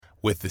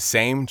with the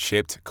same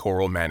chipped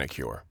coral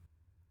manicure.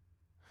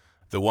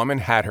 The woman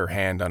had her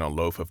hand on a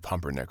loaf of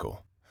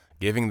pumpernickel,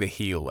 giving the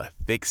heel a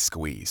thick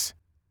squeeze.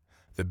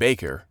 The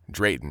baker,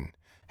 Drayton,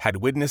 had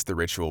witnessed the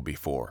ritual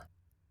before.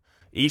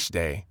 Each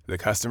day, the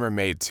customer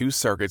made 2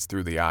 circuits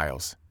through the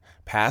aisles,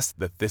 past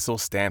the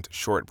thistle-stamped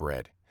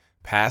shortbread,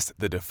 past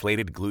the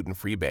deflated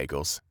gluten-free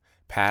bagels,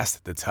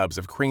 past the tubs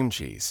of cream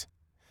cheese.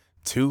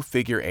 2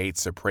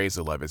 figure-eights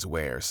appraisal of his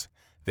wares,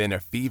 then a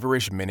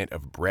feverish minute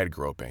of bread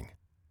groping.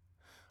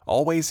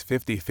 Always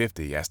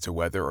 50-50 as to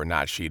whether or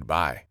not she'd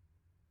buy.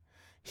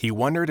 He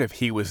wondered if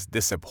he was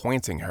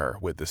disappointing her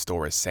with the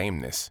store's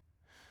sameness,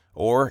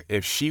 or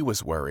if she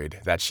was worried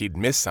that she'd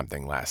missed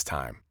something last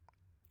time.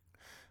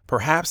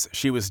 Perhaps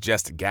she was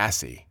just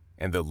gassy,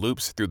 and the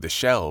loops through the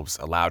shelves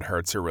allowed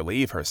her to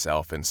relieve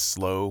herself in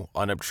slow,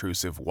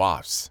 unobtrusive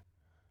wafts.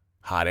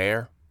 Hot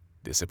air,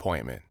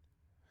 disappointment.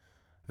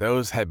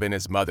 Those had been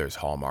his mother's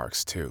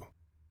hallmarks, too.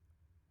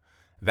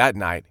 That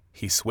night,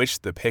 he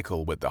switched the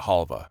pickle with the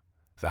halva,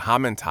 the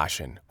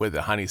hamantaschen with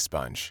the honey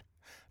sponge,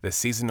 the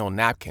seasonal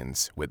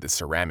napkins with the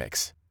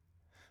ceramics.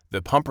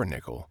 The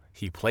pumpernickel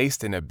he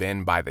placed in a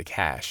bin by the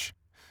cash,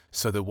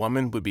 so the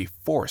woman would be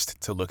forced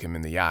to look him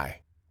in the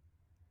eye.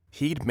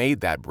 He'd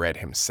made that bread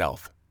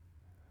himself.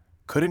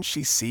 Couldn't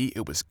she see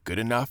it was good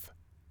enough?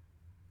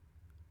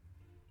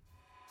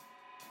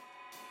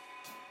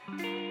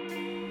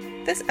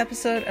 This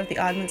episode of The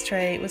Oddments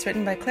Tray was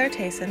written by Claire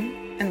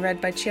Tayson and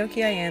read by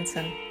Chiokia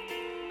Jansen.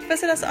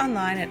 Visit us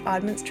online at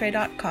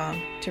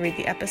oddmentstray.com to read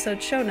the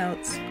episode show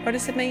notes or to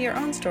submit your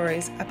own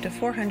stories up to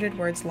 400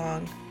 words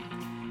long.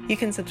 You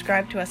can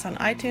subscribe to us on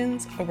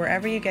iTunes or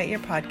wherever you get your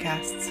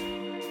podcasts.